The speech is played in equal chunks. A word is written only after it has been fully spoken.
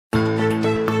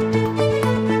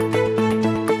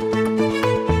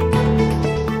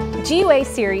GUA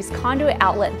series conduit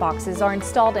outlet boxes are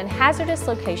installed in hazardous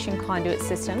location conduit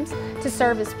systems to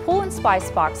serve as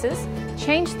pull-and-splice boxes,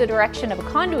 change the direction of a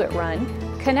conduit run,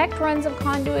 connect runs of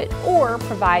conduit, or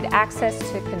provide access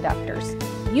to conductors.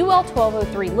 UL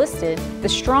 1203 listed, the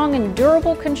strong and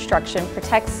durable construction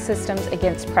protects systems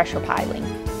against pressure piling.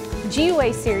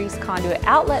 GUA series conduit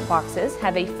outlet boxes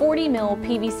have a 40 mil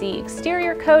PVC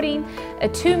exterior coating, a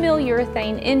 2 mil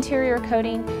urethane interior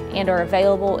coating, and are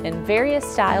available in various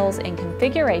styles and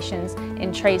configurations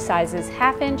in tray sizes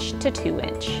 1/2 inch to 2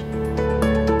 inch.